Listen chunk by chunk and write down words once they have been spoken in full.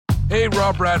Hey,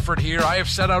 Rob Bradford here. I have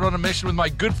set out on a mission with my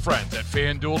good friends at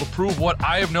FanDuel to prove what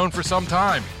I have known for some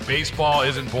time. Baseball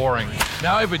isn't boring.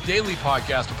 Now I have a daily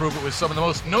podcast to prove it with some of the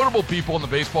most notable people in the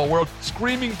baseball world,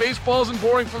 screaming baseball isn't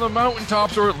boring from the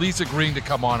mountaintops, or at least agreeing to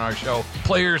come on our show.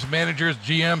 Players, managers,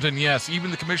 GMs, and yes, even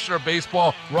the commissioner of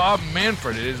baseball, Rob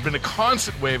Manfred. It has been a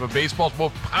constant wave of baseball's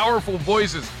most powerful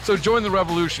voices. So join the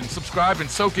revolution. Subscribe and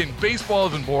soak in Baseball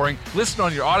Isn't Boring. Listen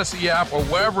on your Odyssey app or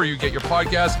wherever you get your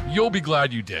podcasts. You'll be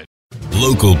glad you did.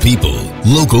 Local people,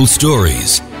 local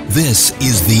stories. This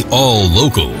is the All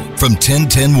Local from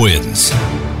 1010 Wins.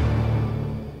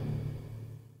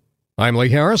 I'm Lee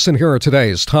Harris, and here are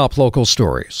today's top local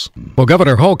stories. Well,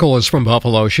 Governor Hochul is from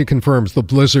Buffalo. She confirms the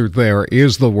blizzard there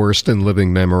is the worst in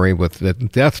living memory, with the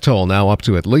death toll now up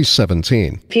to at least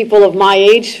 17. People of my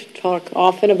age talk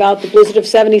often about the blizzard of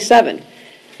 77.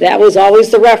 That was always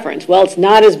the reference. Well, it's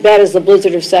not as bad as the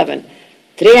blizzard of 7.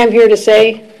 Today I'm here to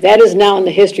say that is now in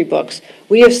the history books.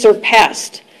 We have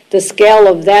surpassed the scale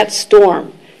of that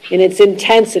storm in its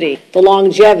intensity, the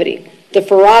longevity, the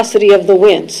ferocity of the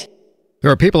winds. There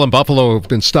are people in Buffalo who have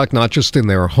been stuck not just in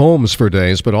their homes for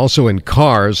days, but also in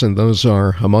cars, and those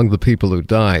are among the people who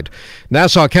died.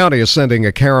 Nassau County is sending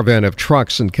a caravan of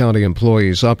trucks and county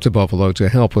employees up to Buffalo to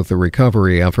help with the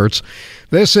recovery efforts.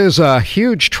 This is a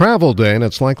huge travel day, and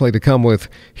it's likely to come with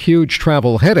huge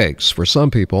travel headaches for some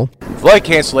people. Flight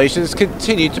cancellations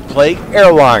continue to plague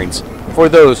airlines. For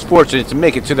those fortunate to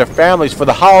make it to their families for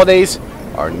the holidays,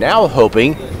 are now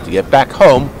hoping to get back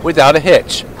home without a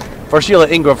hitch. For Sheila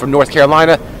Ingram from North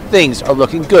Carolina, things are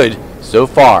looking good so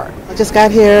far. I just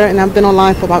got here and I've been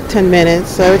online for about 10 minutes,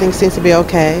 so everything seems to be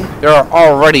okay. There are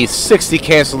already 60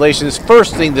 cancellations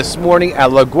first thing this morning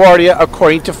at LaGuardia,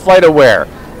 according to FlightAware.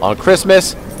 On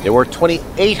Christmas, there were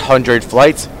 2,800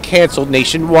 flights canceled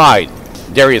nationwide.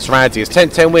 Darius Ranty is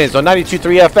 1010 Wins on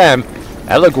 92.3 FM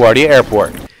at LaGuardia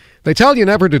Airport. They tell you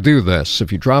never to do this.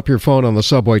 If you drop your phone on the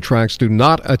subway tracks, do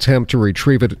not attempt to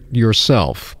retrieve it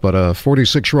yourself. But a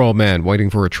 46-year-old man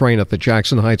waiting for a train at the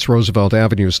Jackson Heights Roosevelt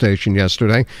Avenue station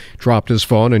yesterday dropped his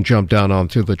phone and jumped down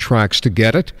onto the tracks to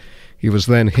get it. He was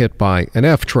then hit by an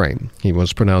F train. He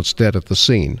was pronounced dead at the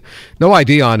scene. No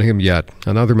ID on him yet.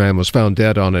 Another man was found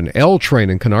dead on an L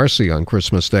train in Canarsie on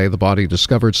Christmas Day. The body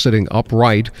discovered sitting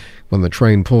upright when the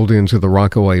train pulled into the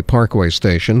Rockaway Parkway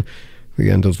station. The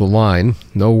end of the line.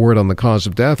 No word on the cause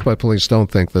of death, but police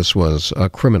don't think this was a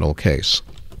criminal case.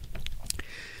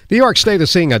 New York State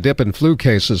is seeing a dip in flu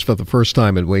cases for the first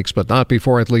time in weeks, but not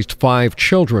before at least 5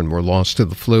 children were lost to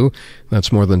the flu.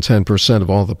 That's more than 10% of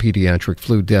all the pediatric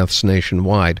flu deaths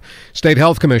nationwide. State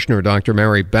Health Commissioner Dr.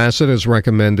 Mary Bassett is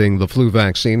recommending the flu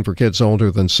vaccine for kids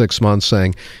older than 6 months,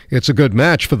 saying it's a good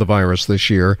match for the virus this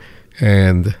year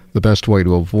and the best way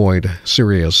to avoid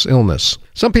serious illness.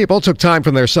 Some people took time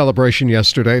from their celebration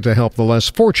yesterday to help the less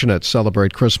fortunate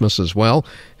celebrate Christmas as well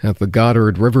at the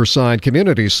Goddard Riverside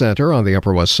Community Center on the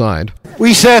Upper West Side.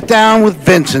 We sat down with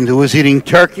Vincent, who was eating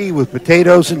turkey with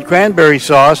potatoes and cranberry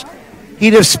sauce.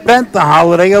 He'd have spent the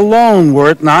holiday alone were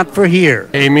it not for here.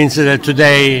 It means that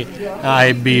today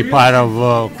I be part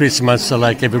of Christmas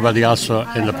like everybody else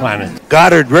in the planet.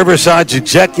 Goddard Riverside's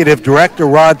executive director,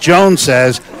 Rod Jones,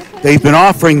 says they've been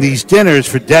offering these dinners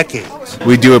for decades.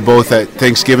 We do it both at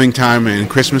Thanksgiving time and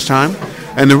Christmas time.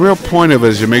 And the real point of it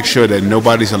is to make sure that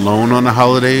nobody's alone on the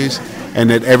holidays and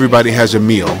that everybody has a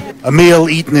meal. A meal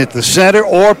eaten at the center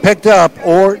or picked up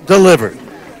or delivered.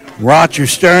 Roger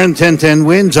Stern, 1010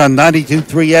 Wins on 92.3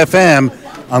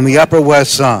 FM on the Upper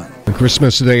West Side. On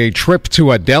Christmas Day, a trip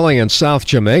to a deli in South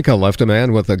Jamaica left a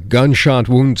man with a gunshot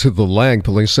wound to the leg.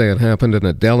 Police say it happened in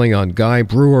a deli on Guy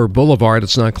Brewer Boulevard.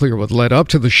 It's not clear what led up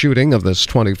to the shooting of this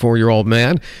 24-year-old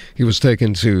man. He was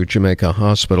taken to Jamaica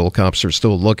Hospital. Cops are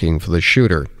still looking for the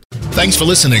shooter. Thanks for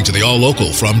listening to the All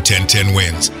Local from 1010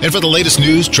 Wins. And for the latest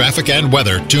news, traffic, and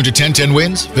weather, tune to 1010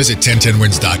 Wins, visit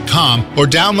 1010wins.com, or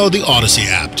download the Odyssey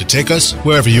app to take us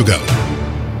wherever you go.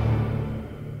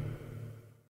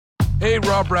 Hey,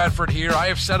 Rob Bradford here. I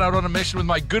have set out on a mission with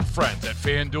my good friends at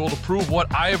FanDuel to prove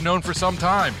what I have known for some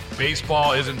time.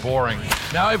 Baseball isn't boring.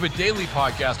 Now I have a daily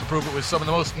podcast to prove it with some of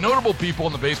the most notable people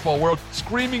in the baseball world,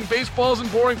 screaming baseball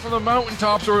isn't boring from the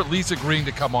mountaintops, or at least agreeing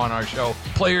to come on our show.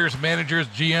 Players, managers,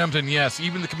 GMs, and yes,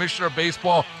 even the commissioner of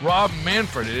baseball, Rob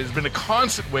Manfred. It has been a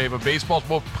constant wave of baseball's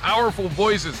most powerful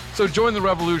voices. So join the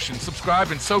revolution.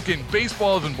 Subscribe and soak in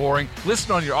Baseball Isn't Boring.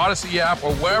 Listen on your Odyssey app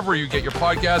or wherever you get your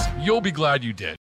podcasts. You'll be glad you did.